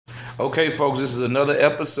Okay, folks, this is another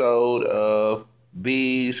episode of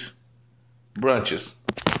B's Brunches.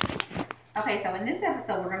 Okay, so in this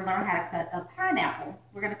episode, we're going to learn how to cut a pineapple.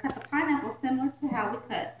 We're going to cut the pineapple similar to how we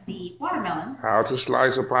cut the watermelon. How to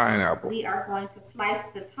slice a pineapple. We are going to slice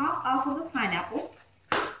the top off of the pineapple.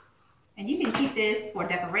 And you can keep this for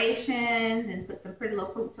decorations and put some pretty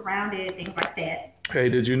little fruits around it, things like that. Hey,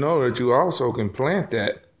 did you know that you also can plant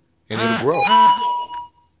that and it'll grow? Yes.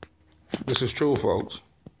 This is true, folks.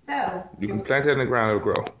 So You can plant that in the ground,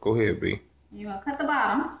 it'll grow. Go ahead, B. you're going to cut the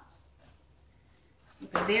bottom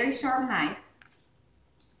with a very sharp knife.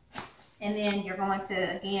 And then you're going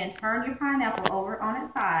to, again, turn your pineapple over on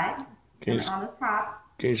its side. On the top.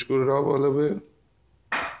 Can you scoot it over a little bit?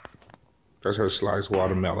 That's how to slice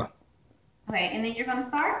watermelon. Okay, and then you're going to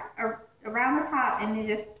start around the top and then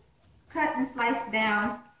just cut and slice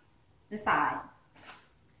down the side.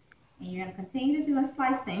 And you're going to continue to do a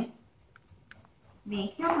slicing. Being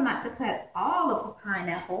careful not to cut all of the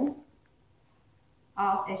pineapple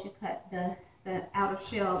off as you cut the outer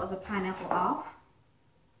shell of the pineapple off.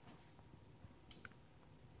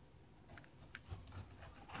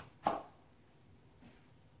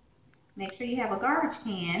 Make sure you have a garbage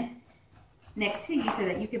can next to you so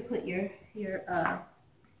that you can put your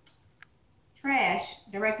trash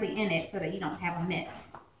directly in it so that you don't have a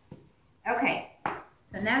mess. Okay,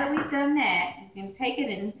 so now that we've done that, you can take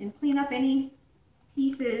it and clean up any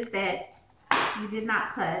pieces that you did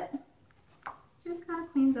not cut. Just kind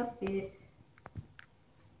of clean it up a bit.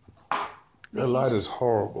 That light is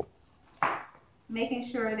horrible. Making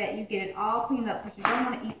sure that you get it all cleaned up because you don't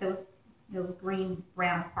want to eat those green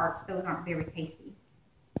brown parts. Those aren't very tasty.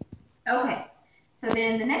 Okay, so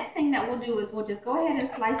then the next thing that we'll do is we'll just go ahead and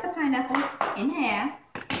slice the pineapple in half.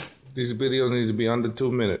 These videos need to be under 2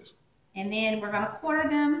 minutes. And then we're going to quarter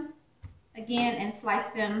them again and slice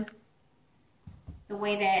them the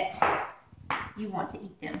way that you want to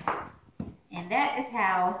eat them. And that is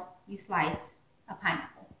how you slice a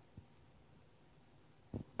pineapple.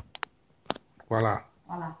 Voila.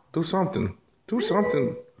 Voila. Do something. Do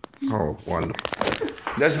something. Oh, wonderful.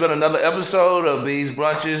 That's been another episode of B's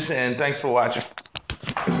Brunches, and thanks for watching.